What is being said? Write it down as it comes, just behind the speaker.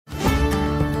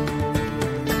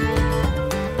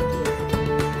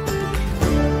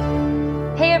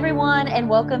everyone, and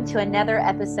welcome to another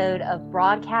episode of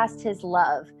Broadcast His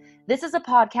Love. This is a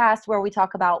podcast where we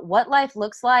talk about what life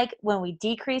looks like when we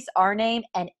decrease our name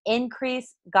and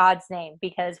increase God's name,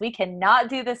 because we cannot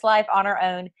do this life on our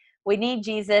own. We need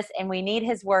Jesus and we need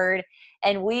His Word,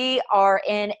 and we are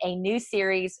in a new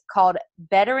series called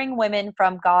Bettering Women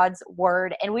from God's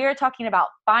Word, and we are talking about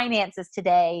finances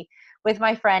today with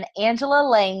my friend Angela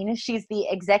Lane. She's the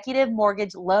Executive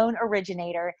Mortgage Loan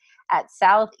Originator at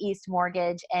Southeast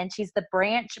Mortgage, and she's the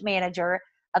branch manager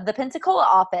of the Pensacola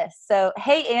office. So,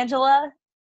 hey, Angela.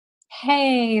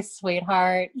 Hey,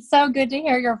 sweetheart. So good to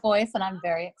hear your voice, and I'm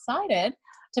very excited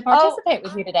to participate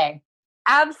with you today.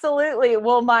 Absolutely.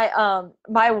 Well,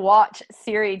 my watch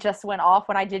Siri just went off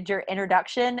when I did your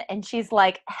introduction, and she's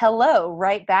like, hello,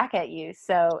 right back at you.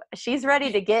 So she's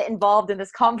ready to get involved in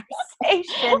this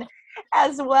conversation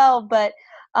as well. But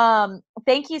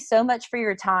thank you so much for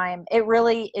your time. It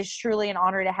really is truly an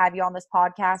honor to have you on this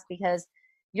podcast, because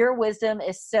your wisdom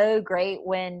is so great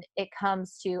when it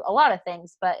comes to a lot of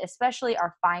things, but especially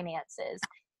our finances.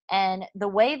 And the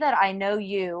way that I know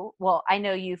you, well, I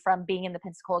know you from being in the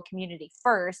Pensacola community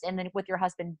first, and then with your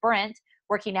husband, Brent,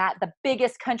 working at the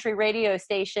biggest country radio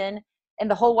station in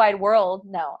the whole wide world.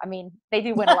 No, I mean, they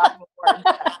do win a lot of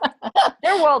awards.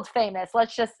 They're world famous.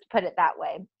 Let's just put it that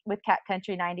way, with Cat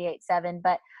Country 98.7.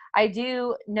 But I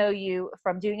do know you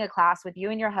from doing a class with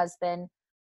you and your husband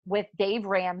with Dave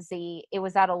Ramsey. It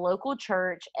was at a local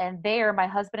church, and there my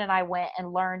husband and I went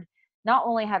and learned not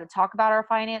only how to talk about our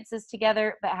finances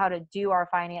together, but how to do our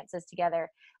finances together.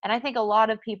 And I think a lot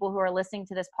of people who are listening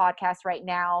to this podcast right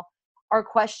now are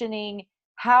questioning,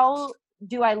 how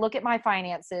do I look at my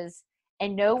finances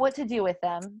and know what to do with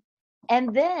them?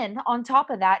 And then on top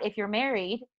of that, if you're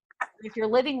married, if you're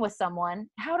living with someone,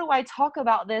 how do I talk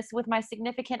about this with my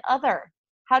significant other?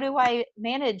 How do I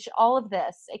manage all of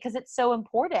this? Because it's so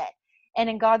important. And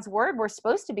in God's word, we're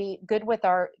supposed to be good with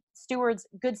our stewards,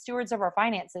 good stewards of our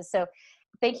finances. So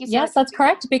thank you so much. Yes, that's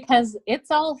correct, because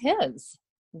it's all His.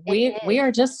 We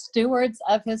are just stewards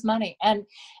of His money. And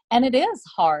it is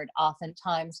hard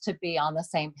oftentimes to be on the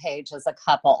same page as a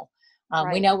couple.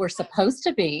 Right. We know we're supposed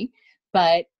to be,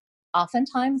 but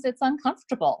oftentimes it's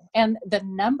uncomfortable. And the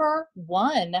number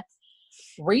one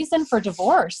reason for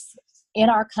divorce in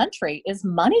our country is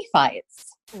money fights.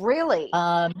 Really?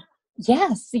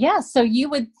 Yes. So you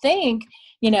would think,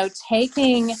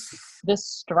 taking the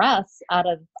stress out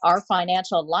of our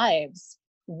financial lives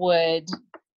would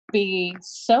be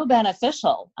so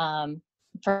beneficial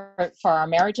for our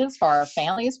marriages, for our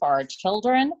families, for our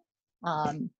children.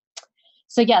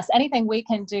 So yes, anything we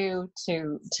can do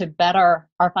to better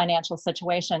our financial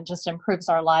situation just improves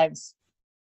our lives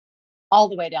all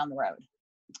the way down the road.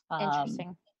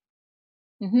 Interesting.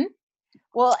 Mm-hmm.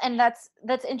 Well, and that's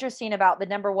interesting about the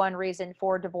number one reason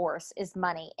for divorce is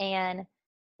money. And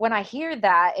when I hear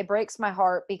that, it breaks my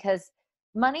heart, because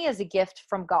money is a gift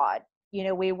from God.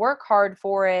 We work hard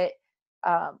for it.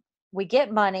 We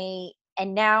get money,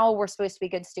 and now we're supposed to be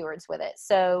good stewards with it.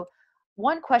 So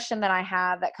one question that I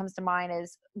have that comes to mind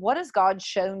is, what has God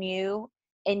shown you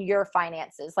in your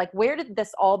finances? Like, where did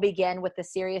this all begin with the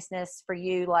seriousness for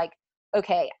you? Like,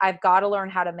 okay, I've got to learn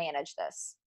how to manage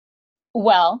this.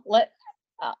 Well,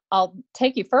 I'll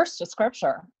take you first to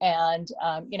Scripture, and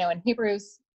in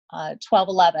Hebrews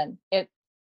 12:11, it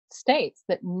states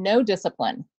that no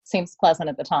discipline seems pleasant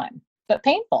at the time, but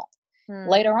painful.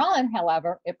 Later on,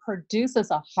 however, it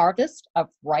produces a harvest of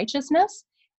righteousness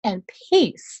and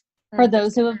peace for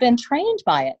those who have been trained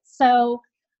by it. So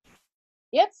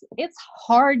it's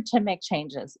hard to make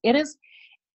changes. It is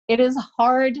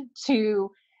hard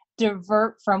to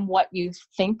divert from what you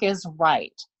think is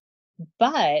right.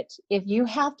 But if you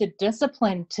have the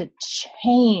discipline to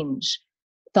change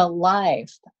the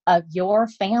life of your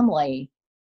family,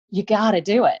 you got to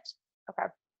do it. Okay.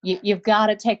 You've got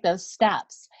to take those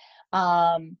steps,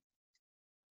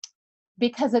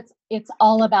 because it's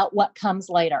all about what comes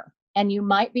later. And you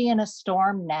might be in a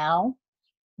storm now,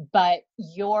 but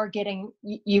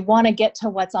you want to get to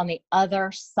what's on the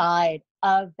other side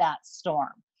of that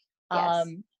storm. Yes.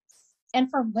 And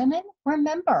for women,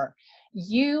 remember,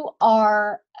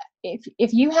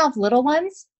 if you have little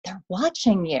ones, they're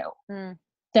watching you.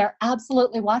 They're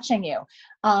absolutely watching you.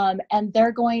 And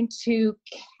they're going to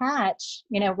catch,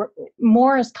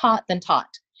 more is caught than taught.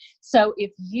 So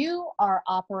if you are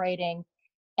operating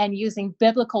and using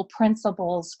biblical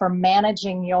principles for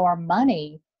managing your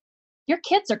money, your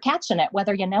kids are catching it,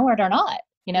 whether you know it or not.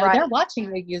 Right. They're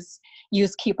watching you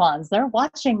use coupons. They're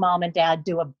watching mom and dad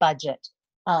do a budget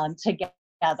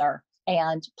together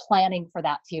and planning for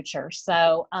that future.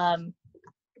 So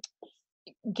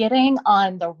getting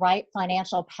on the right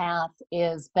financial path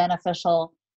is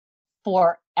beneficial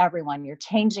for everyone. You're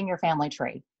changing your family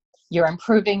tree. You're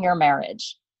improving your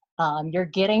marriage. You're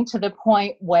getting to the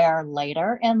point where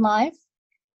later in life,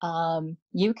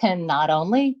 you can not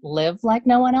only live like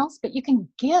no one else, but you can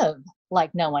give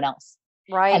like no one else.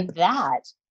 Right. And that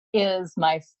is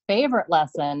my favorite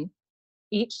lesson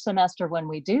each semester when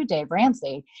we do Dave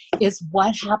Ramsey, is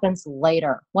what happens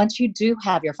later once you do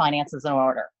have your finances in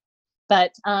order.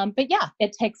 But yeah,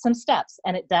 it takes some steps,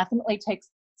 and it definitely takes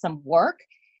some work,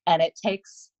 and it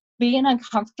takes being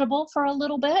uncomfortable for a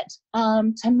little bit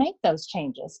to make those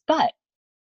changes. But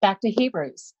back to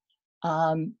Hebrews,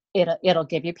 it'll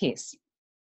give you peace.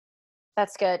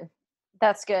 That's good.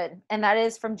 That's good. And that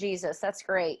is from Jesus. That's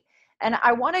great. And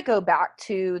I want to go back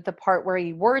to the part where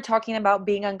you were talking about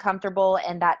being uncomfortable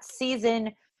and that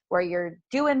season where you're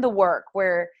doing the work,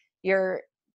 where you're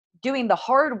doing the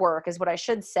hard work is what I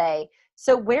should say.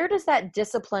 So where does that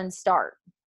discipline start?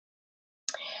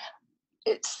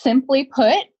 Simply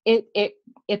put,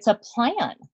 it's a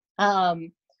plan.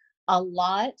 A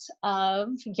lot of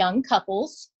young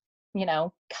couples,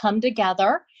 come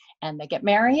together and they get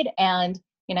married, and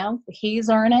he's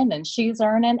earning and she's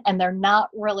earning, and they're not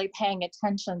really paying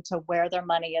attention to where their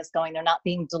money is going. They're not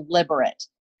being deliberate.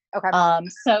 Okay.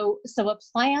 So a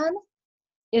plan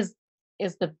is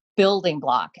the building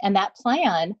block, and that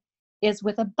plan is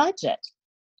with a budget.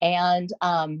 And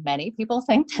many people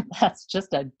think that that's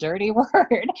just a dirty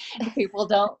word. People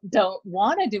don't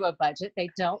want to do a budget. They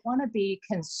don't want to be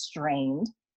constrained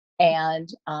and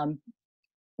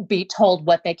be told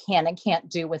what they can and can't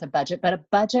do with a budget. But a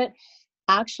budget,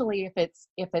 actually,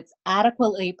 if it's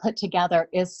adequately put together,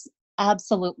 is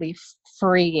absolutely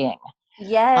freeing.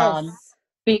 Yes.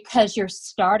 Because you're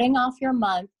starting off your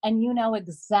month and you know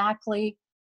exactly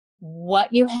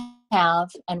what you have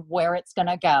and where it's going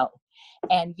to go.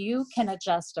 And you can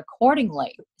adjust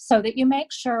accordingly so that you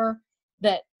make sure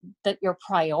that your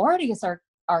priorities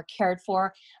are cared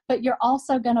for, but you're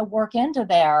also going to work into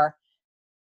their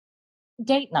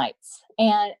date nights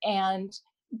and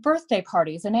birthday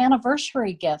parties and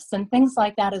anniversary gifts and things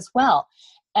like that as well.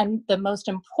 And the most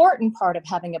important part of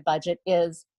having a budget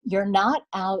is you're not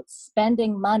out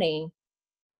spending money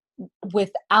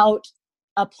without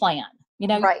a plan.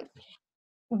 Right.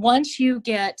 Once you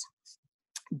get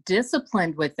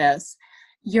disciplined with this,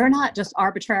 you're not just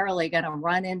arbitrarily going to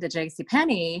run into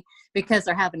JCPenney because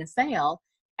they're having a sale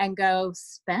and go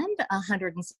spend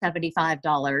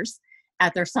 $175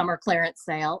 at their summer clearance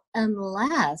sale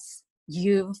unless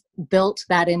you've built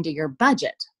that into your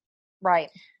budget. Right.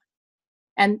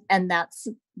 And that's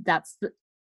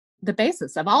the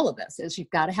basis of all of this is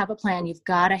you've got to have a plan. You've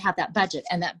got to have that budget,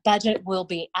 and that budget will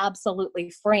be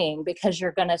absolutely freeing because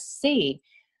you're going to see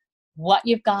what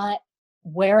you've got,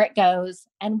 where it goes,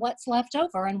 and what's left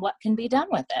over and what can be done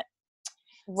with it.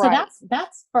 Right. So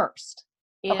that's first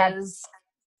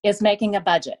is making a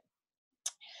budget.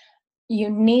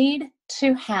 You need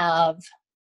to have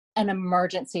an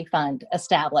emergency fund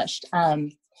established.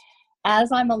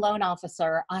 As I'm a loan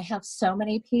officer, I have so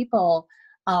many people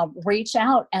reach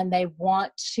out and they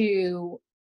want to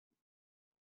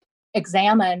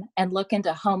examine and look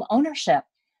into home ownership,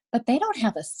 but they don't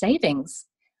have a savings,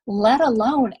 let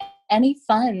alone any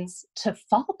funds to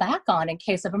fall back on in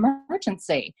case of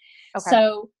emergency. Okay.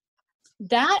 So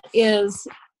that is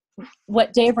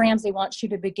what Dave Ramsey wants you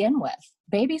to begin with.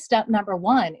 Baby step number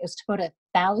one is to put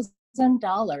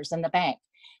 $1,000 in the bank,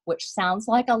 which sounds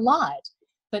like a lot,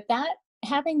 but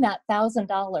having that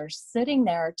 $1,000 sitting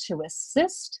there to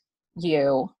assist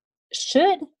you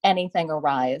should anything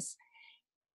arise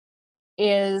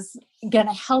is going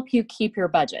to help you keep your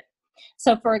budget.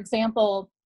 So for example,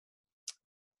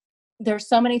 there's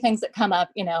so many things that come up,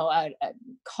 a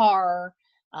car,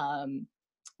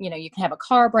 you can have a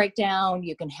car breakdown,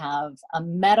 you can have a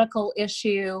medical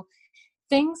issue,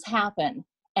 things happen.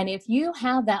 And if you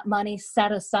have that money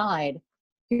set aside,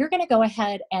 you're going to go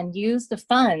ahead and use the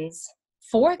funds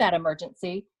for that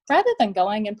emergency rather than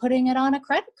going and putting it on a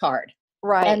credit card.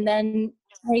 Right. And then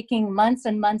taking months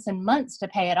and months and months to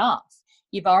pay it off.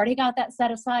 You've already got that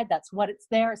set aside. That's what it's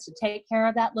there, is to take care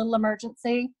of that little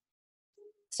emergency.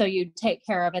 So you take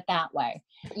care of it that way.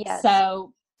 Yes.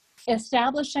 So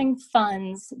establishing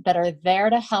funds that are there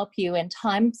to help you in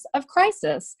times of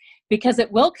crisis, because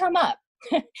it will come up.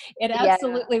 It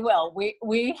absolutely will.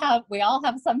 We all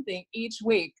have something each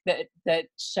week that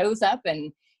shows up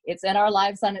and it's in our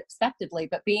lives unexpectedly,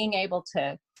 but being able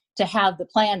to have the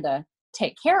plan to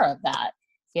take care of that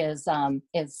is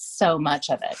so much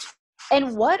of it.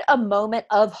 And what a moment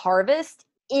of harvest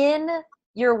in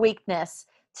your weakness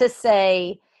to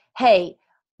say, hey,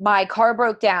 my car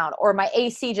broke down or my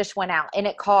AC just went out and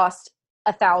it cost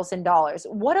 $1,000.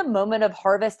 What a moment of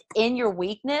harvest in your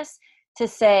weakness to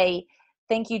say,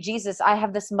 thank you, Jesus. I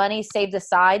have this money saved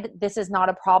aside. This is not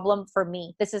a problem for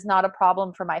me. This is not a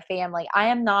problem for my family. I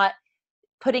am not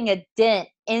putting a dent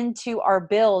into our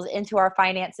bills, into our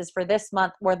finances for this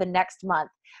month or the next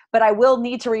month, but I will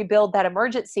need to rebuild that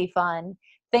emergency fund.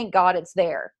 Thank God it's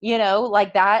there.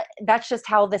 Like that's just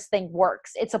how this thing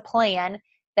works. It's a plan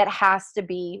that has to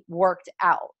be worked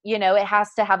out. It has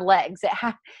to have legs.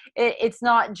 It's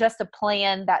not just a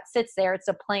plan that sits there. It's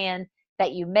a plan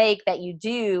that you make, that you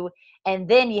do, and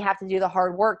then you have to do the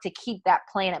hard work to keep that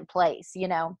plan in place.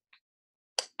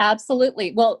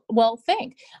 Absolutely. Well,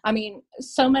 think. I mean,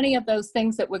 so many of those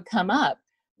things that would come up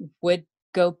would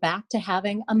go back to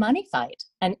having a money fight,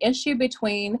 an issue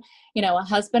between, a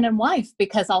husband and wife,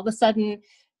 because all of a sudden,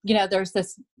 there's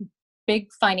this big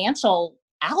financial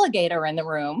alligator in the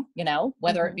room,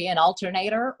 whether it be an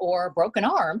alternator or a broken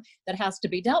arm that has to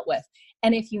be dealt with.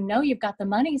 And if you've got the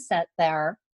money set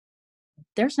there,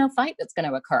 there's no fight that's going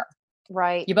to occur.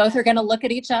 Right. You both are going to look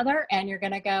at each other and you're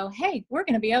going to go, hey, we're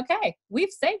going to be okay. We've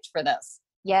saved for this.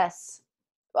 Yes.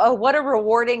 Oh, what a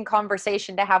rewarding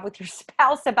conversation to have with your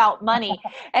spouse about money.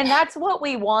 And that's what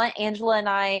we want. Angela and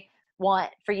I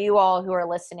want for you all who are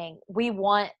listening. We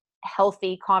want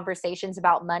healthy conversations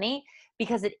about money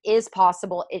because it is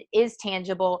possible. It is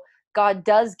tangible. God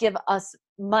does give us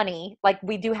money. Like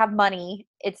we do have money.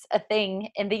 It's a thing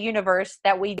in the universe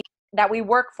that we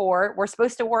work for. We're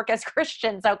supposed to work as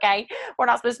Christians, okay? We're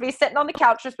not supposed to be sitting on the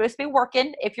couch. We're supposed to be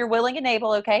working if you're willing and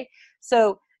able, okay?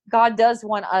 So God does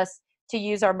want us to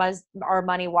use our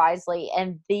money wisely.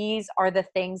 And these are the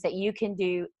things that you can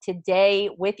do today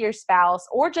with your spouse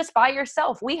or just by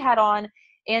yourself.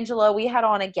 Angela, we had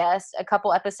on a guest a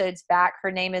couple episodes back.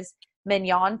 Her name is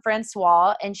Mignon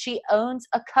Francois, and she owns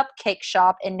a cupcake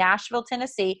shop in Nashville,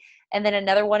 Tennessee, and then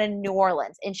another one in New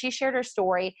Orleans. And she shared her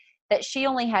story that she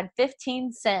only had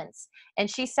 15 cents, and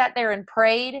she sat there and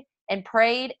prayed,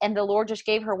 and the Lord just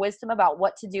gave her wisdom about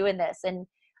what to do in this. And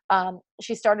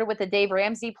she started with the Dave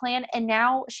Ramsey plan, and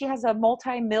now she has a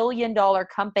multi-million-dollar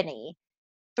company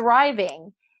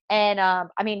thriving. And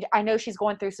I know she's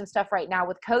going through some stuff right now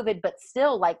with COVID, but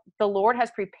still, like, the Lord has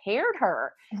prepared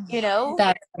her,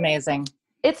 That's amazing.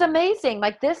 It's amazing.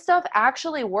 Like, this stuff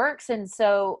actually works. And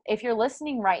so if you're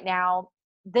listening right now,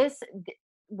 this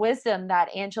wisdom that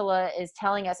Angela is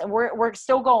telling us, and we're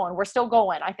still going.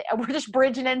 I think we're just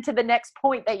bridging into the next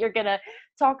point that you're going to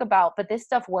talk about, but this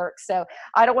stuff works. So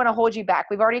I don't want to hold you back.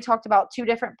 We've already talked about 2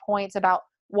 different points about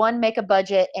 1, make a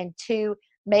budget, and 2,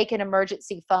 make an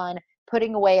emergency fund,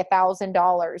 putting away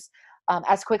 $1,000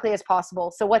 as quickly as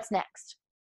possible. So what's next?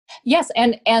 Yes.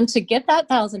 And to get that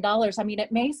 $1,000, I mean,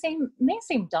 it may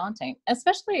seem daunting,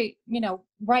 especially,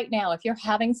 right now, if you're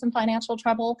having some financial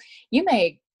trouble, you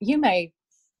may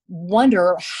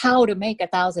wonder how to make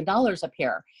 $1,000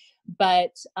 appear.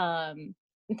 But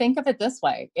think of it this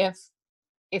way: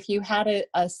 if you had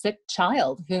a sick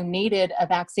child who needed a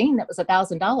vaccine that was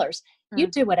 $1,000,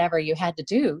 you'd do whatever you had to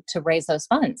do to raise those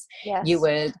funds. Yes. You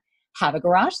would have a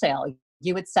garage sale.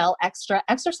 You would sell extra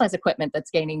exercise equipment that's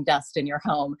gaining dust in your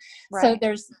home. Right.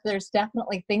 So there's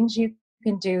definitely things you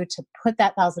can do to put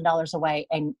that $1,000 away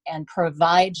and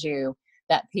provide you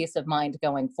that peace of mind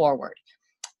going forward.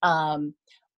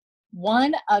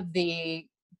 One of the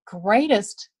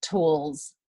greatest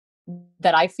tools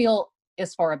that I feel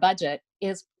is for a budget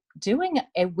is doing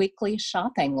a weekly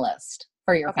shopping list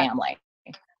for your family.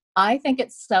 I think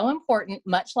it's so important,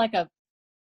 much like a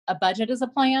budget is a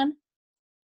plan,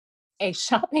 a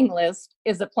shopping list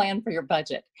is a plan for your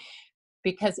budget,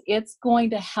 because it's going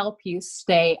to help you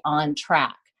stay on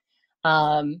track.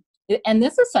 And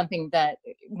this is something that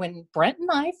when Brent and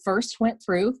I first went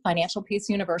through Financial Peace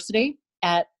University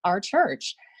at our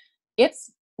church,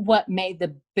 it's what made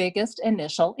the biggest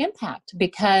initial impact,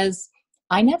 because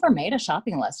I never made a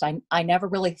shopping list. I never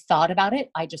really thought about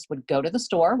it. I just would go to the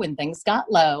store when things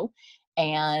got low,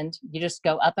 and you just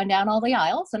go up and down all the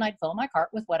aisles, and I'd fill my cart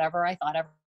with whatever I thought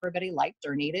everybody liked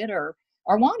or needed or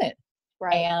wanted.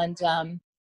 Right. And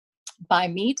by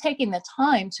me taking the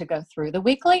time to go through the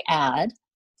weekly ad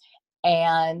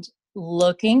and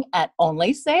looking at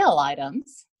only sale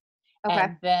items,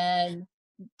 and then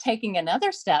taking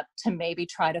another step to maybe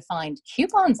try to find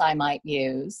coupons I might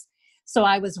use. So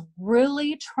I was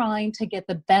really trying to get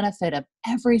the benefit of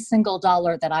every single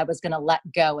dollar that I was going to let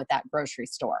go at that grocery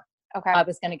store. I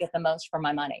was going to get the most for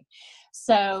my money.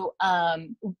 So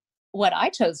what I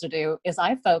chose to do is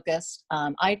I focused,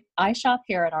 I shop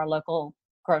here at our local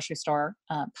grocery store,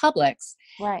 Publix,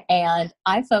 right? And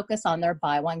I focus on their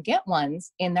buy one, get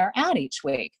ones in their ad each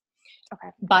week. Okay.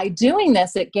 By doing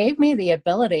this, it gave me the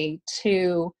ability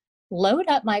to load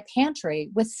up my pantry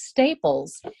with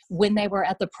staples when they were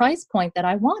at the price point that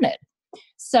I wanted.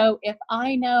 So if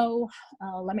I know,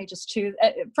 let me just choose,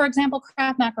 for example,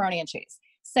 Kraft macaroni and cheese.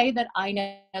 Say that I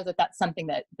know that that's something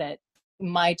that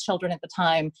my children at the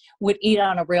time would eat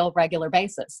on a real regular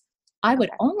basis. I would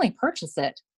Okay. only purchase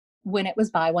it when it was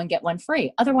buy one, get one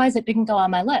free. Otherwise, it didn't go on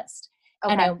my list.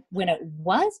 Okay. And when it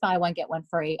was buy one, get one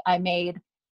free, I made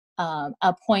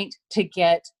a point to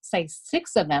get, say,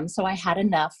 6 of them. So I had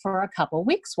enough for a couple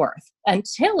weeks worth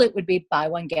until it would be buy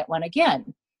one, get one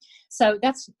again. So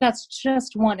that's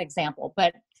just one example,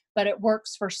 but it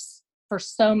works for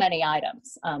so many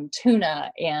items,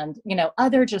 tuna and,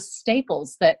 other just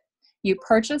staples that you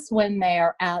purchase when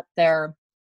they're at their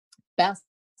best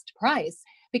price,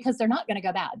 because they're not going to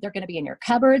go bad. They're going to be in your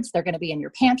cupboards, they're going to be in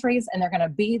your pantries, and they're going to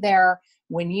be there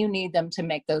when you need them to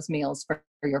make those meals for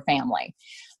your family.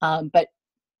 But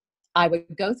I would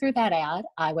go through that ad.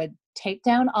 I would take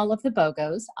down all of the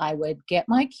BOGOs. I would get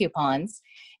my coupons.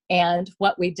 And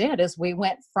what we did is we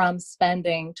went from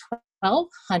spending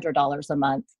 $1,200 a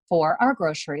month for our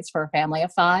groceries for a family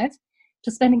of 5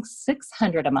 to spending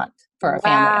 $600 a month for a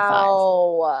family of 5.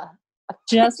 Wow.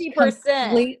 Just 50%.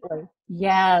 completely.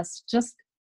 Yes. Just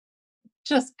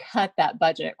cut that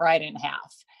budget right in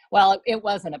half. Well, it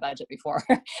wasn't a budget before.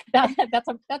 That's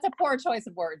a poor choice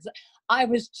of words. I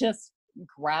was just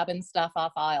grabbing stuff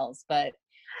off aisles, but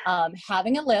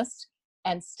having a list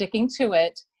and sticking to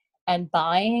it and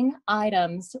buying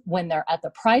items when they're at the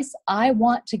price I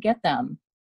want to get them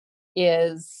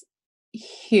is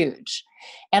huge.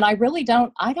 And I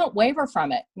don't waver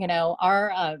from it.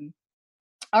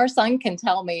 Our son can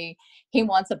tell me he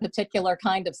wants a particular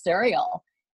kind of cereal,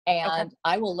 and Okay.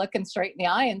 I will look him straight in the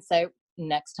eye and say,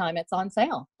 next time it's on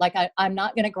sale. Like I'm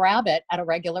not going to grab it at a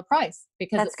regular price,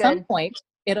 because That's at some good. point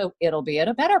it'll be at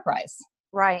a better price.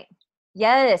 Right.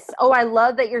 Yes. Oh, I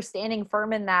love that you're standing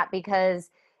firm in that, because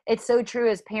it's so true.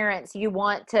 As parents, you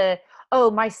want to,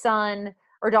 oh, my son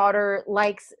or daughter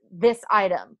likes this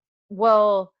item.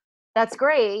 Well, that's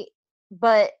great,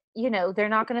 but they're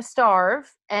not going to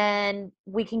starve, and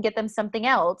we can get them something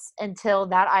else until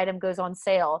that item goes on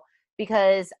sale,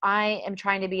 because I am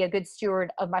trying to be a good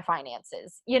steward of my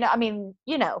finances.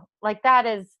 Like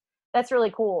that's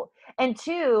really cool. And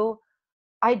two,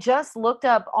 I just looked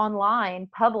up online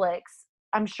Publix.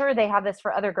 I'm sure they have this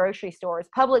for other grocery stores.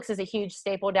 Publix is a huge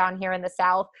staple down here in the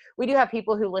South. We do have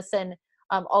people who listen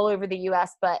all over the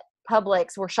U.S., but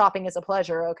Publix, where shopping is a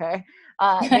pleasure, okay?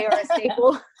 They are a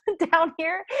staple down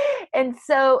here. And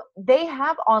so they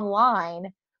have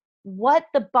online what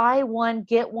the buy one,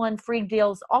 get one free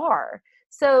deals are.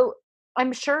 So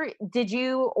I'm sure,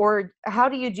 or how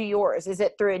do you do yours? Is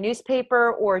it through a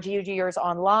newspaper, or do you do yours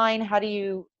online? How do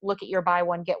you look at your buy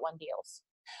one, get one deals?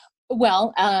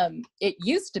 Well, it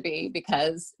used to be,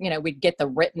 because, we'd get the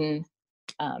written,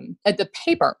 the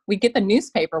paper, we'd get the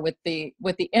newspaper with the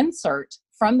insert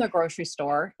from the grocery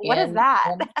store. What is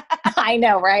that? I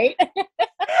know, right?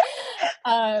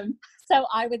 So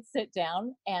I would sit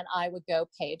down and I would go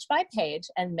page by page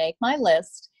and make my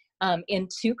list in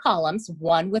 2 columns,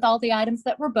 one with all the items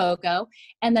that were BOGO,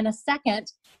 and then a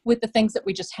second with the things that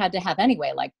we just had to have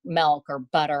anyway, like milk or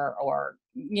butter, or,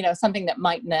 something that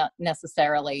might not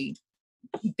necessarily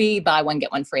be buy one,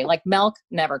 get one free. Like milk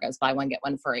never goes buy one, get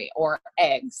one free, or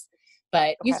eggs.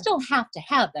 But you Okay. still have to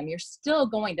have them. You're still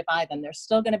going to buy them. There's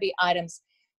still going to be items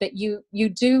that you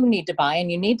do need to buy,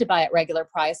 and you need to buy at regular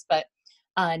price. But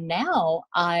now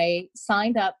I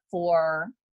signed up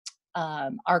for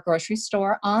our grocery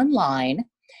store online,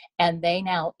 and they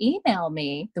now email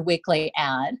me the weekly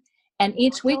ad. And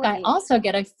each week I Really? also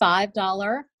get a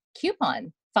 $5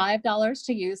 coupon, $5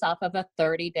 to use off of a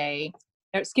a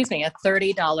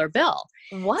 $30 bill.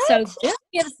 So What?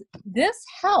 this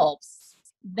helps.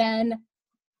 Then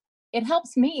it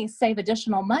helps me save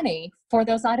additional money for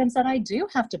those items that I do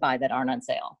have to buy that aren't on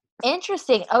sale.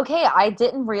 Interesting. Okay, I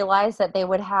didn't realize that they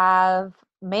would have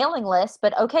mailing lists,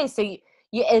 but okay, so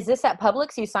is this at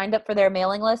Publix? You signed up for their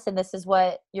mailing list, and this is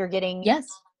what you're getting? Yes.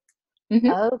 Hmm.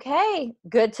 Okay,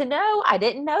 good to know. I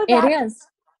didn't know It that. is.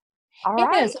 All It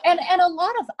right. is. And a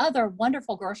lot of other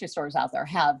wonderful grocery stores out there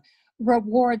have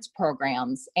rewards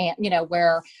programs, and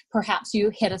where perhaps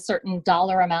you hit a certain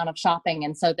dollar amount of shopping,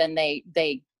 and so then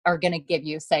they are going to give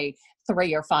you, say,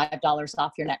 $3 or $5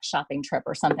 off your next shopping trip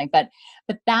or something. But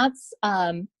that's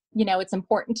it's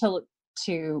important to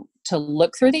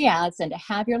look through the ads and to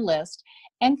have your list,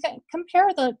 and compare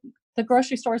the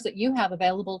grocery stores that you have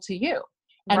available to you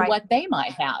and Right. what they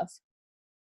might have.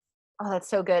 Oh, that's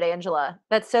so good, Angela.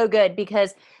 That's so good,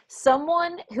 because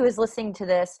someone who is listening to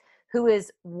this, who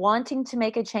is wanting to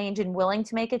make a change and willing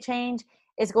to make a change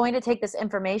is going to take this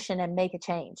information and make a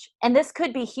change. And this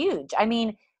could be huge. I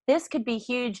mean, this could be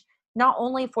huge not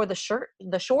only for the short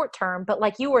term, but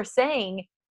like you were saying,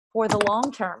 for the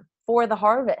long term, for the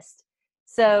harvest.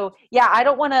 So yeah, I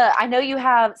know you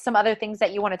have some other things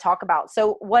that you want to talk about.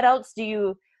 So what else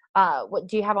what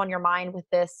do you have on your mind with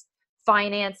this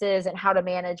finances and how to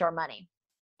manage our money?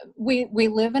 We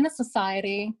live in a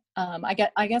society. I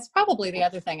guess probably the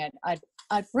other thing I'd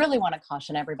really want to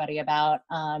caution everybody about,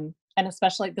 and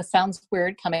especially, this sounds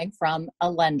weird coming from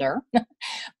a lender,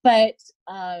 but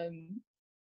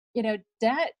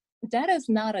debt is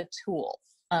not a tool.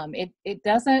 It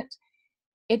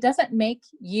doesn't make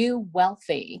you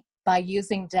wealthy by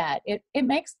using debt. It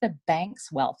makes the banks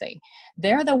wealthy.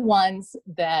 They're the ones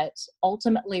that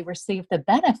ultimately receive the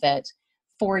benefit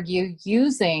for you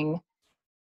using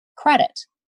credit.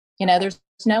 There's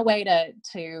no way to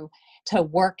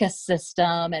work a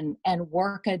system and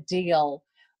work a deal.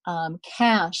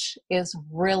 Cash is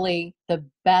really the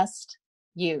best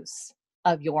use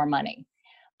of your money.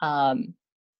 And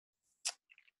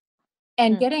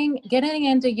getting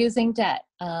into using debt,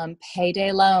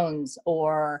 payday loans,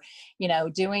 or,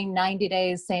 doing 90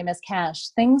 days, same as cash,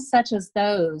 things such as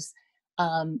those,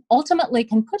 ultimately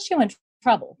can put you in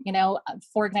trouble.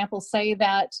 For example, say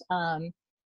that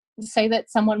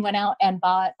someone went out and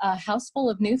bought a house full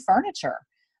of new furniture,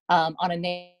 on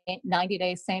a 90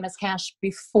 days, same as cash,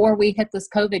 before we hit this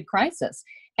COVID crisis.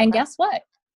 And guess what?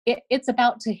 It's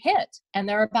about to hit, and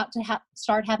they're about to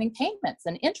start having payments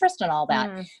and interest and all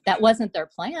that. That wasn't their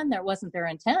plan. That wasn't their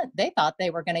intent. They thought they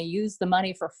were going to use the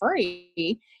money for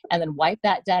free and then wipe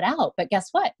that debt out. But guess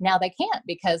what? Now they can't,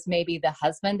 because maybe the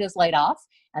husband is laid off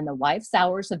and the wife's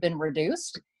hours have been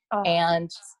reduced. Oh. And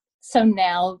so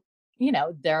now,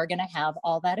 they're going to have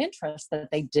all that interest that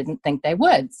they didn't think they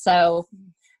would. So,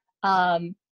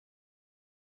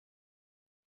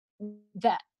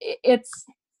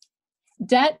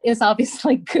 debt is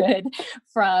obviously good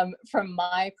from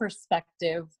my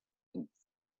perspective,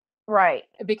 right?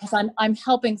 Because I'm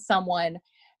helping someone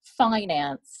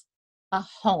finance a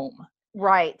home,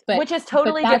 right? Which is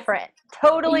totally different.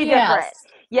 Totally different.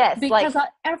 Yes, because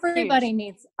everybody huge.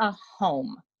 Needs a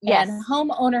home. Yes. And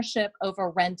home ownership over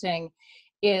renting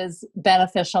is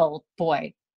beneficial.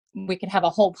 Boy, we could have a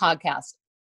whole podcast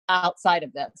outside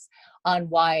of this on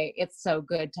why it's so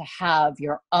good to have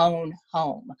your own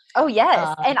home. Oh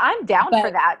yes. And I'm down for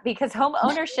that, because home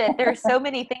ownership, there are so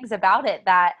many things about it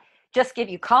that just give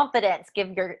you confidence,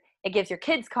 it gives your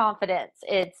kids confidence.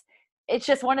 It's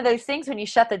just one of those things when you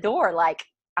shut the door, like,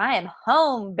 I am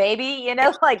home, baby,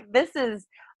 like, this is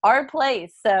our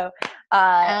place. So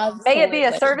may it be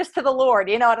a service to the Lord,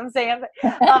 you know what I'm saying?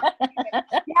 Yeah.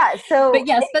 So but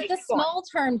the small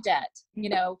term debt,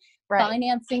 right.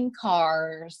 Financing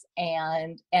cars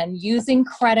and using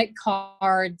credit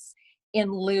cards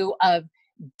in lieu of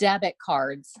debit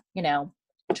cards,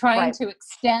 trying right. to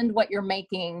extend what you're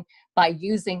making by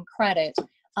using credit,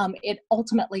 it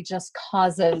ultimately just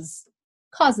causes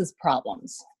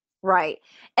problems. Right.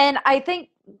 And I think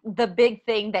the big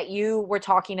thing that you were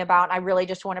talking about, and I really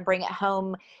just want to bring it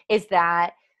home, is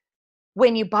that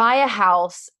when you buy a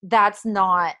house, that's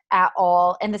not at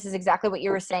all, and this is exactly what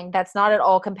you were saying, that's not at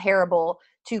all comparable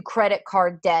to credit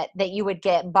card debt that you would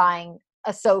get buying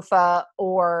a sofa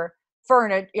or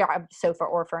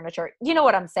furniture. You know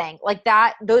what I'm saying? Like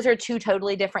that, those are two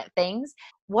totally different things.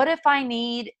 What if I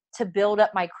need to build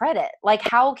up my credit? Like,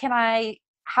 how can I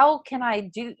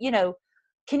do,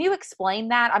 can you explain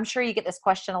that? I'm sure you get this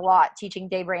question a lot teaching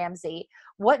Dave Ramsey.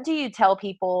 What do you tell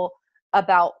people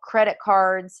about credit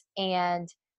cards and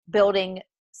building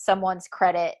someone's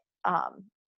credit?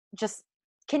 Just,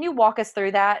 can you walk us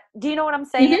through that? Do you know what I'm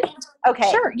saying? Mm-hmm.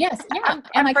 Okay. Sure. Yes. Yeah.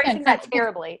 I'm phrasing that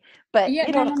terribly, but yeah,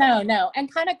 no.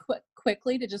 And kind of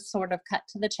quickly to just sort of cut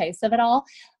to the chase of it all.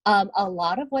 A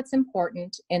lot of what's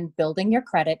important in building your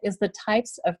credit is the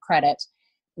types of credit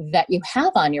that you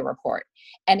have on your report.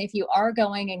 And if you are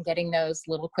going and getting those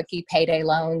little quickie payday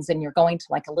loans and you're going to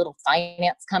like a little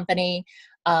finance company,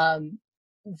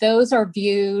 those are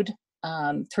viewed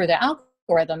through the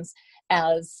algorithms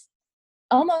as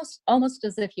almost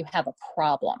as if you have a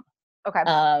problem. Okay.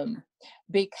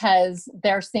 Because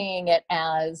they're seeing it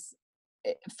as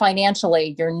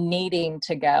financially you're needing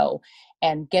to go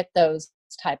and get those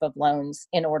type of loans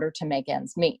in order to make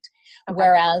ends meet. Okay.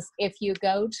 Whereas if you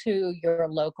go to your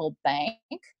local bank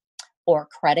or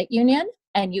credit union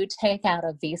and you take out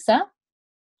a Visa,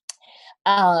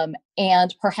 and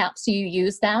perhaps you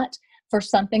use that for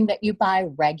something that you buy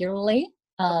regularly,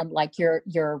 like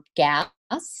your gas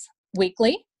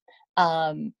weekly,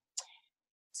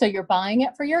 So you're buying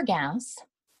it for your gas,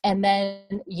 and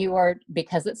then you are,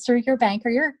 because it's through your bank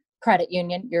or your credit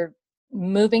union, you're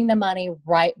moving the money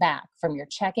right back from your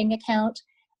checking account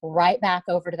right back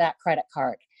over to that credit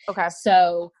card. Okay.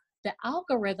 So the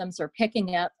algorithms are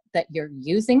picking up that you're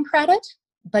using credit,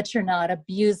 but you're not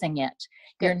abusing it.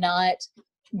 Good.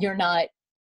 You're not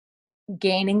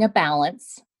gaining a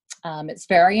balance. It's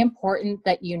very important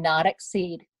that you not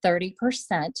exceed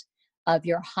 30% of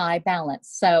your high balance.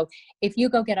 So if you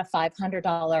go get a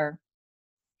 $500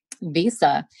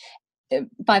 Visa,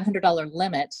 $500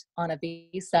 limit on a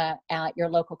Visa at your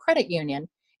local credit union,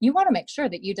 you want to make sure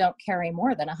that you don't carry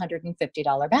more than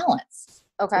 $150 balance.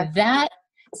 Okay. That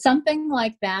something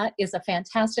like that is a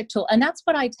fantastic tool. And that's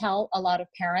what I tell a lot of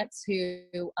parents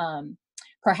who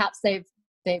perhaps they've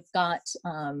got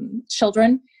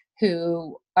children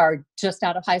who are just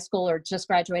out of high school or just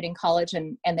graduating college,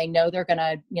 and they know they're going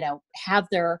to, have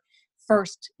their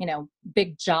first,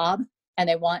 big job, and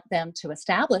they want them to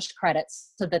establish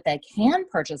credits so that they can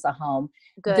purchase a home.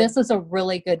 Good. This is a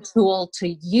really good tool to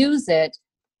use it,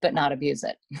 but not abuse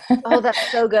it. Oh,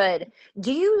 that's so good.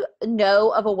 Do you know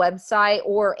of a website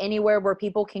or anywhere where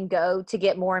people can go to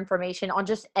get more information on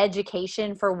just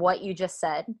education for what you just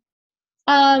said?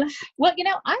 Well,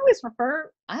 I always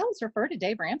refer to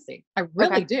Dave Ramsey. I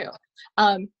really do.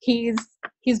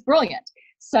 He's brilliant.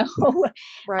 So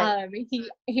Right.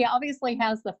 He obviously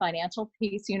has the Financial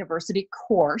Peace University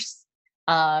course.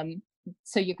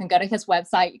 So you can go to his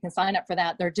website, you can sign up for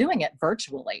that. They're doing it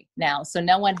virtually now. So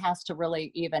no one has to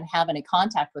really even have any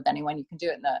contact with anyone. You can do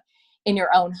it in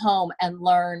your own home and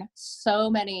learn so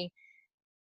many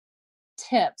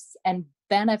tips and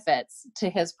benefits to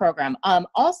his program.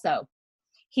 Also,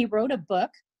 he wrote a book,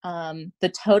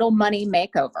 The Total Money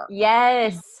Makeover.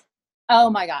 Yes. Oh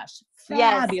my gosh.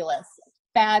 Yes.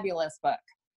 Fabulous book.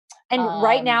 And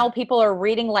right now people are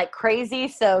reading like crazy.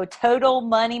 So Total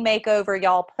Money Makeover,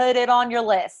 y'all, put it on your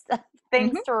list.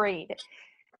 Things to read.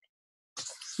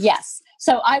 Yes.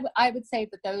 So I would say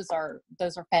that those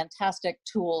are fantastic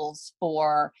tools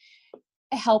for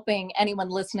helping anyone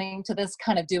listening to this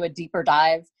kind of do a deeper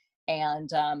dive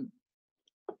and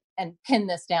pin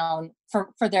this down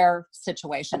for their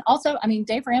situation. Also, I mean,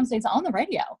 Dave Ramsey's on the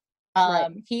radio. Right.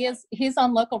 He's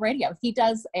on local radio. He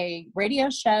does a radio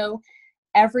show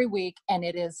every week, and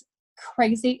it is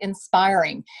crazy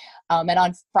inspiring. And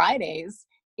on Fridays,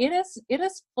 it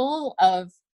is full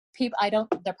of people.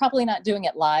 They're probably not doing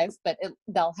it live, but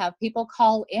they'll have people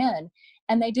call in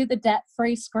and they do the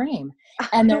debt-free scream.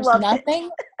 And there's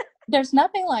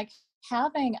nothing like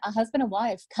having a husband and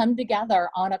wife come together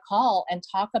on a call and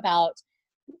talk about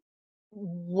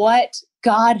what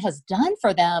God has done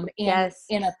for them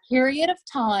in a period of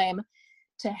time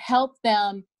to help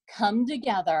them come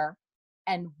together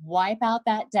and wipe out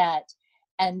that debt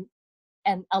and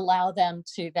allow them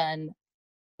to then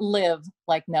live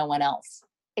like no one else.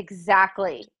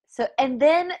 Exactly. So, and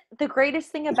then the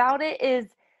greatest thing about it is,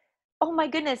 oh my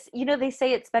goodness, they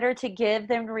say it's better to give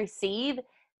than receive.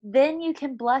 Then you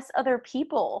can bless other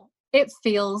people. It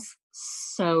feels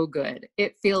so good.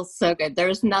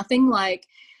 There's nothing like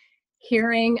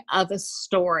hearing of a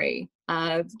story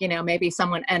of, maybe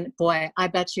someone, and boy, I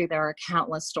bet you there are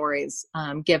countless stories,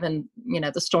 given,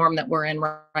 the storm that we're in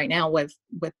right now with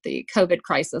the COVID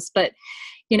crisis. But,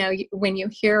 when you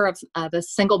hear of a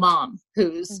single mom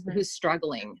who's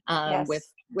struggling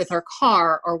with her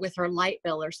car or with her light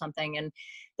bill or something, and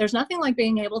there's nothing like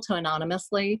being able to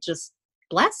anonymously just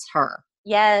bless her.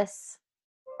 Yes.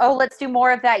 Oh, let's do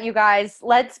more of that, you guys.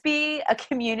 Let's be a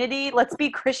community. Let's be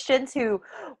Christians who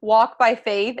walk by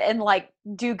faith and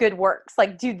do good works.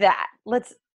 Do that.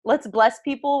 Let's bless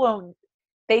people when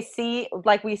they see,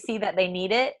 we see that they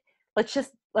need it. Let's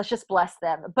just bless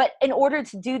them. But in order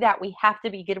to do that, we have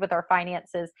to be good with our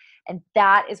finances. And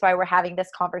that is why we're having this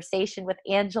conversation with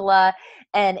Angela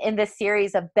and in this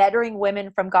series of bettering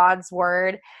women from God's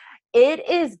word. It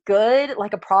is good,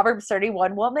 like a Proverbs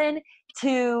 31 woman,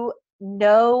 to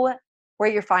know where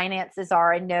your finances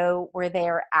are and know where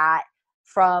they're at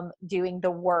from doing the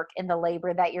work and the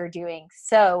labor that you're doing.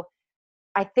 So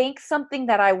I think something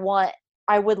that I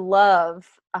would love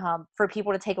for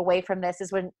people to take away from this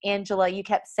is when, Angela, you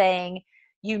kept saying,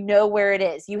 where it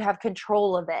is, you have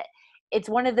control of it. It's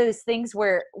one of those things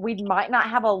where we might not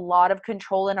have a lot of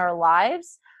control in our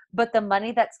lives, but the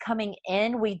money that's coming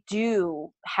in, we do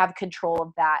have control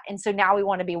of that. And so now we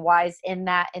want to be wise in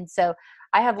that. And so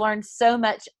I have learned so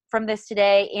much from this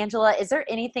today. Angela, is there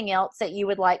anything else that you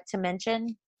would like to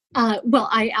mention? Well,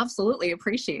 I absolutely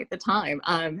appreciate the time.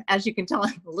 As you can tell,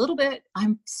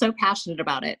 I'm so passionate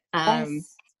about it.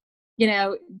 Yes.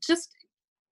 Just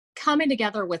coming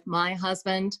together with my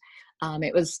husband,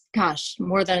 It was, gosh,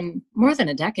 more than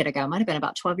a decade ago. It might have been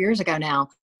about 12 years ago now.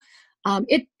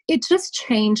 It just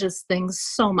changes things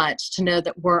so much to know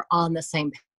that we're on the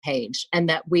same page and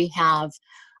that we have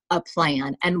a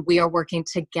plan and we are working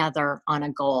together on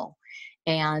a goal.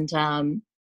 And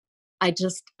I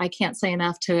can't say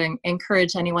enough to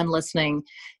encourage anyone listening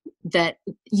that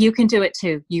you can do it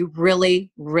too. You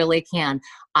really, really can.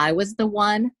 I was the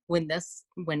one when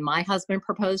my husband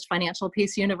proposed Financial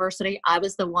Peace University, I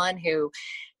was the one who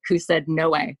said, no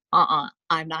way,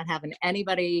 I'm not having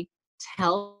anybody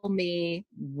tell me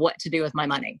what to do with my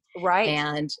money. Right.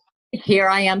 And here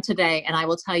I am today. And I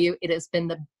will tell you, it has been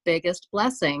the biggest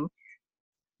blessing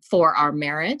for our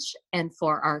marriage and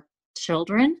for our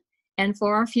children and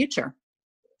for our future.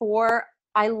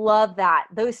 I love that.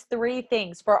 Those three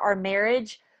things: for our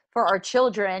marriage, for our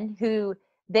children, who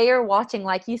they are watching,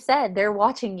 like you said, they're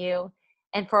watching you,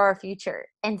 and for our future.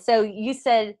 And so you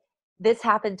said this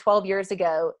happened 12 years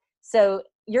ago. So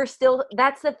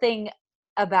that's the thing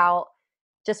about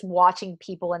just watching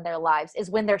people in their lives,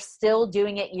 is when they're still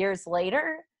doing it years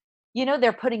later,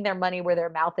 they're putting their money where their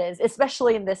mouth is,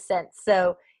 especially in this sense.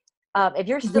 So if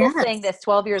you're still saying this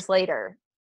 12 years later,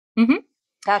 mm-hmm.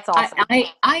 That's awesome.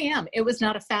 I am. It was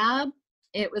not a fab.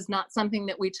 It was not something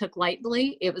that we took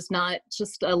lightly. It was not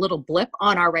just a little blip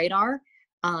on our radar.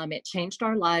 It changed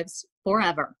our lives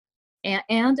forever,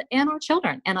 and our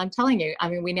children. And I'm telling you, I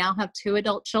mean, we now have 2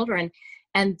 adult children,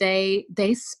 and they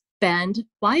spend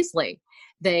wisely.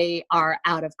 They are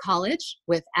out of college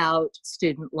without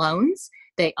student loans.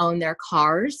 They own their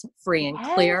cars free and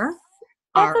clear.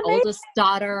 Our oldest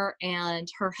daughter and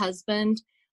her husband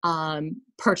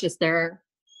purchased their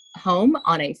home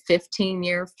on a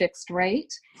 15-year fixed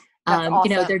rate.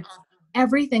 Awesome.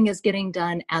 Everything is getting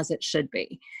done as it should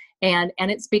be. And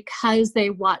it's because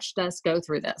they watched us go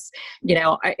through this.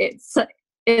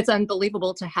 It's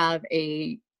unbelievable to have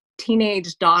a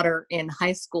teenage daughter in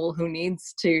high school who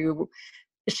needs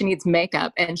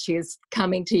makeup, and she's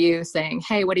coming to you saying,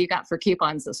 hey, what do you got for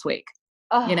coupons this week?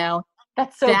 Oh,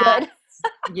 that's so good.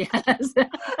 Yes.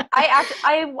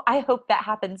 I hope that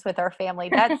happens with our family.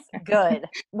 That's good.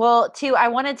 Well, too, I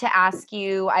wanted to ask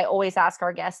you, I always ask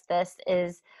our guests this,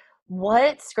 is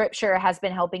what scripture has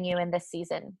been helping you in this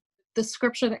season? The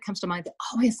scripture that comes to mind, that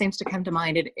always seems to come to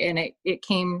mind, and it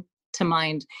came to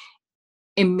mind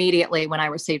immediately when I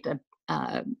received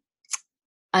a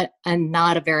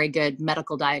not a very good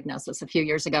medical diagnosis a few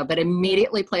years ago, but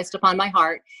immediately placed upon my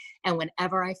heart. And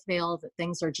whenever I feel that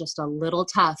things are just a little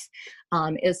tough,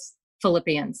 is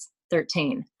Philippians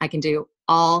 13. I can do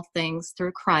all things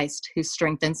through Christ who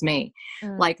strengthens me.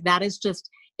 Like, that is just,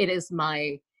 it is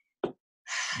my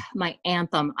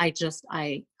anthem. I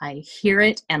hear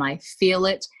it and I feel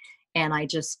it. And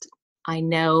I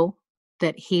know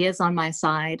that he is on my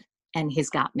side and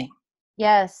he's got me.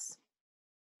 Yes,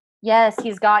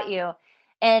 he's got you.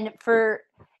 And for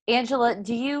Angela,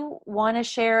 do you want to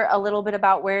share a little bit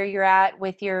about where you're at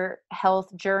with your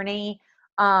health journey?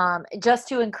 Just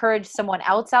to encourage someone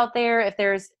else out there, if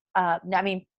there's,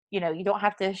 you don't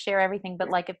have to share everything, but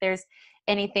like if there's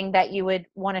anything that you would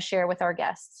want to share with our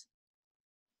guests.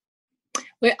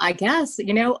 Well, I guess,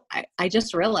 I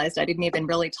just realized I didn't even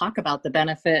really talk about the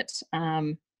benefit.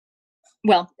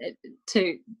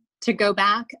 To go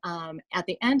back, at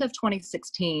the end of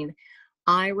 2016,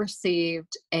 I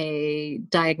received a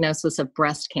diagnosis of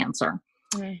breast cancer.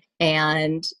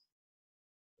 And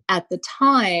at the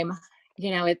time,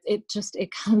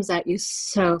 it comes at you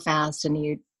so fast,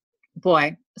 and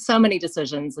so many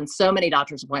decisions and so many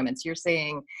doctor's appointments. You're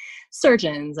seeing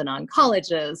surgeons and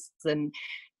oncologists, and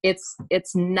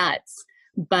it's nuts.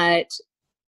 But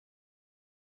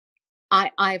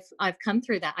I've come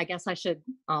through that. I guess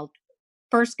I'll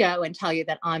first go and tell you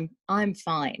that I'm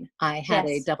fine. I had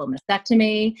a double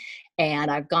mastectomy, and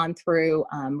I've gone through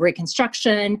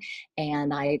reconstruction,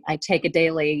 and I take a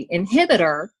daily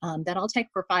inhibitor that I'll take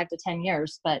for 5 to 10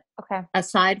 years. But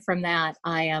aside from that,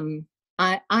 I am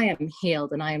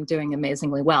healed, and I am doing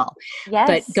amazingly well. Yes,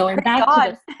 but going back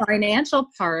to the financial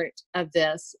part of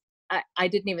this, I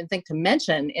didn't even think to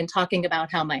mention, in talking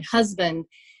about how my husband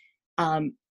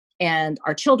and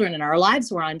our children and our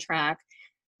lives were on track.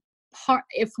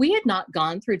 If we had not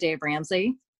gone through Dave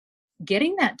Ramsey,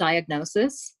 getting that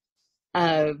diagnosis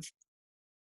of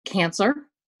cancer,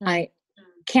 a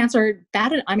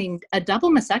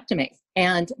double mastectomy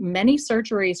and many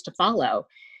surgeries to follow.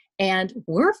 And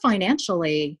we're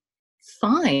financially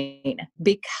fine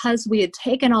because we had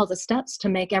taken all the steps to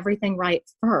make everything right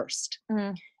first.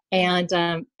 And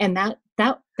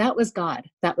that was God.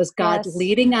 That was God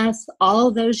leading us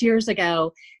all those years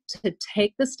ago to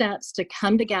take the steps to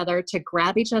come together, to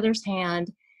grab each other's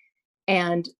hand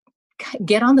and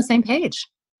get on the same page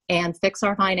and fix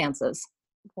our finances.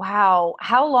 Wow.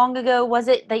 How long ago was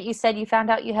it that you said you found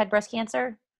out you had breast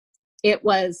cancer? It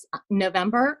was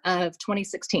November of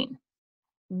 2016.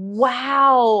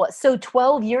 Wow. So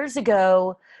 12 years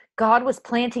ago, God was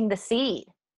planting the seed.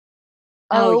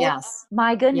 Oh, Oh yes.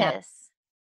 my Yeah. goodness.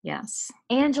 Yes.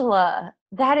 Angela,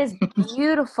 that is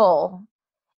beautiful.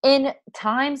 In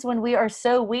times when we are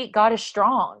so weak, God is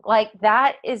strong. Like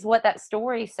that is what that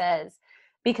story says.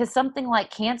 Because something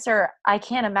like cancer, I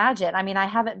can't imagine. I mean, I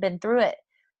haven't been through it.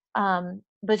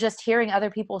 But just hearing other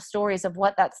people's stories of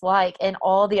what that's like and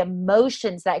all the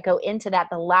emotions that go into that,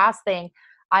 the last thing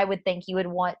I would think you would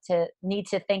need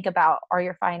to think about are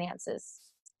your finances.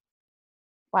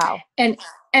 Wow. And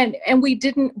we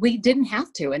didn't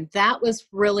have to, and that was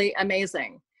really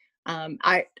amazing.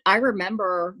 I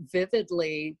remember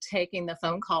vividly taking the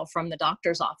phone call from the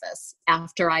doctor's office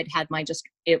after I'd had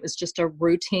it was just a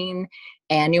routine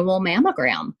annual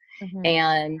mammogram. Mm-hmm.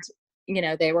 And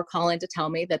they were calling to tell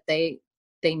me that they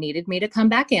needed me to come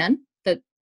back in, that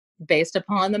based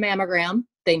upon the mammogram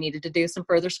they needed to do some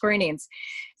further screenings.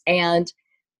 And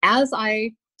as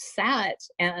I sat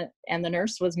and the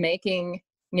nurse was making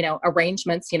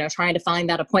arrangements, trying to find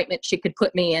that appointment she could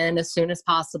put me in as soon as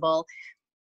possible,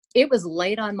 it was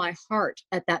laid on my heart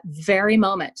at that very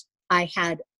moment. I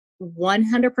had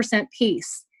 100%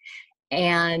 peace,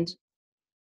 and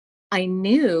I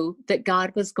knew that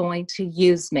God was going to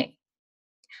use me.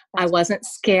 I wasn't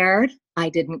scared. I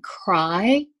didn't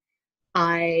cry.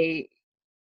 I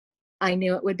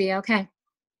knew it would be okay.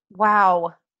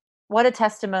 Wow. What a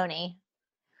testimony.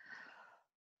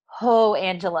 Oh,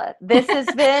 Angela, this has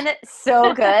been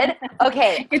so good.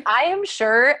 Okay, I am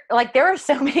sure like there are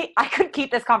so many, I could keep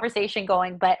this conversation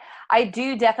going, but I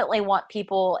do definitely want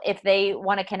people, if they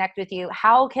want to connect with you,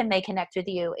 how can they connect with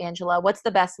you, Angela? What's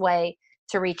the best way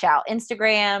to reach out?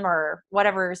 Instagram or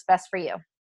whatever's best for you?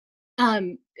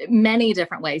 Many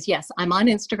different ways. Yes, I'm on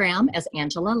Instagram as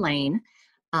Angela Lane.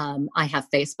 I have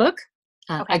Facebook,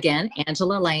 Okay. again,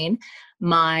 Angela Lane.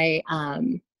 My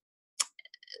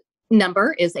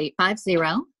number is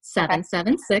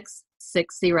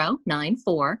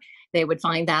 850-776-6094. They would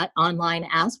find that online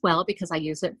as well because I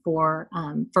use it for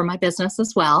my business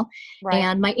as well. Right.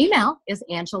 And my email is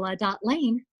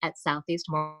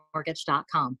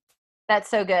angela.lane@southeastmortgage.com. That's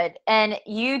so good. And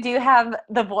you do have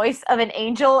the voice of an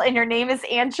angel and your name is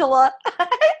Angela.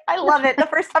 I love it. The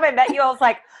first time I met you, I was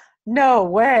like, no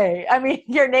way. I mean,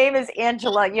 your name is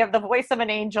Angela. You have the voice of an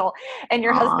angel and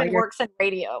your husband works in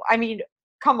radio. I mean,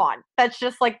 come on. That's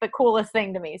just like the coolest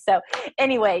thing to me. So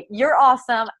anyway, you're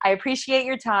awesome. I appreciate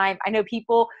your time. I know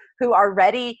people who are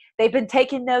ready. They've been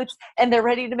taking notes and they're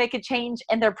ready to make a change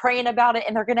and they're praying about it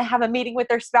and they're going to have a meeting with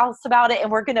their spouse about it and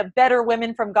we're going to better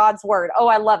women from God's word. Oh,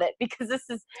 I love it because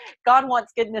God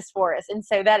wants goodness for us. And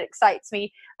so that excites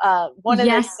me.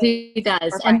 Yes, he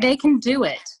does. And they can do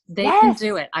it. They can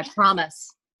do it. I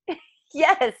promise.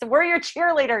 Yes, we're your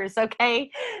cheerleaders, okay?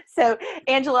 So,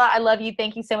 Angela, I love you.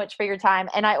 Thank you so much for your time.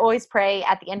 And I always pray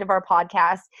at the end of our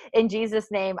podcast, in Jesus'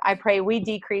 name, I pray we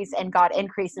decrease and God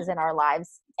increases in our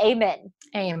lives. Amen.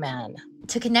 Amen.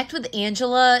 To connect with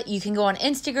Angela, you can go on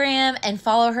Instagram and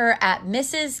follow her at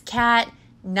Mrs. Cat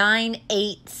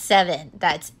 987.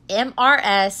 That's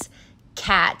MRS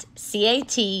Cat,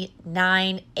 CAT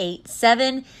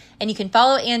 987. And you can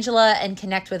follow Angela and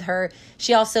connect with her.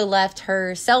 She also left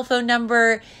her cell phone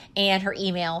number and her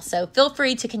email. So feel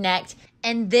free to connect.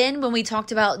 And then when we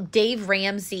talked about Dave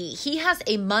Ramsey, he has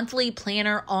a monthly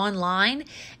planner online,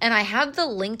 and I have the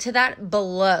link to that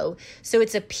below. So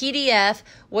it's a PDF.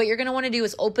 What you're going to want to do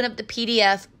is open up the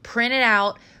PDF, print it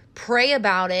out, pray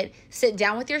about it, sit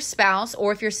down with your spouse,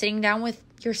 or if you're sitting down with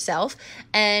yourself,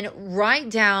 and write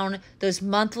down those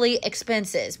monthly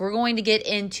expenses. We're going to get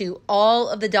into all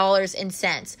of the dollars and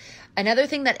cents. Another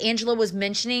thing that Angela was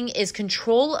mentioning is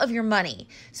control of your money.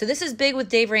 So this is big with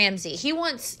Dave Ramsey. He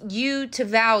wants you to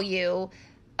value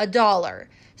 $1.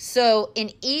 So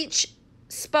in each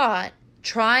spot,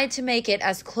 try to make it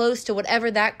as close to whatever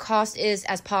that cost is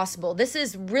as possible. This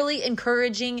is really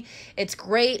encouraging. It's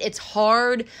great. It's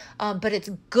hard, but it's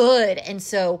good. And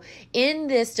so in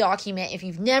this document, if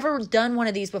you've never done one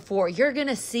of these before, you're going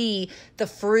to see the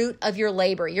fruit of your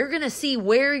labor. You're going to see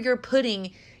where you're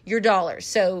putting your dollars.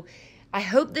 So I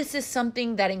hope this is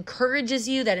something that encourages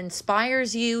you, that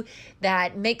inspires you,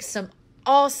 that makes some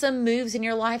awesome moves in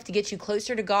your life to get you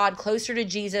closer to God, closer to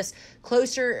Jesus,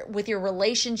 closer with your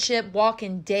relationship,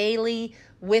 walking daily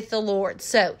with the Lord.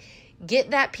 So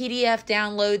get that PDF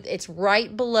download. It's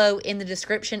right below in the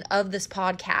description of this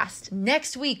podcast.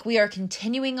 Next week, we are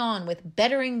continuing on with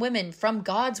bettering women from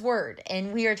God's Word.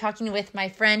 And we are talking with my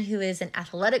friend who is an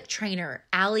athletic trainer,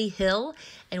 Allie Hill.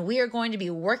 And we are going to be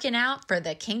working out for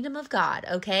the kingdom of God,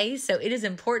 okay? So it is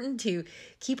important to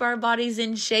keep our bodies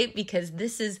in shape because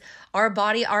this is our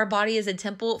body. Our body is a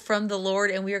temple from the Lord,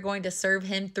 and we are going to serve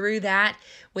Him through that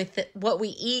with what we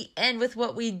eat and with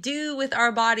what we do with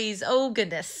our bodies. Oh,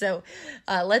 goodness. So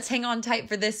let's hang on tight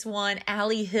for this one.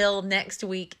 Allie Hill next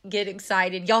week. Get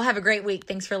excited. Y'all have a great week.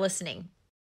 Thanks for listening.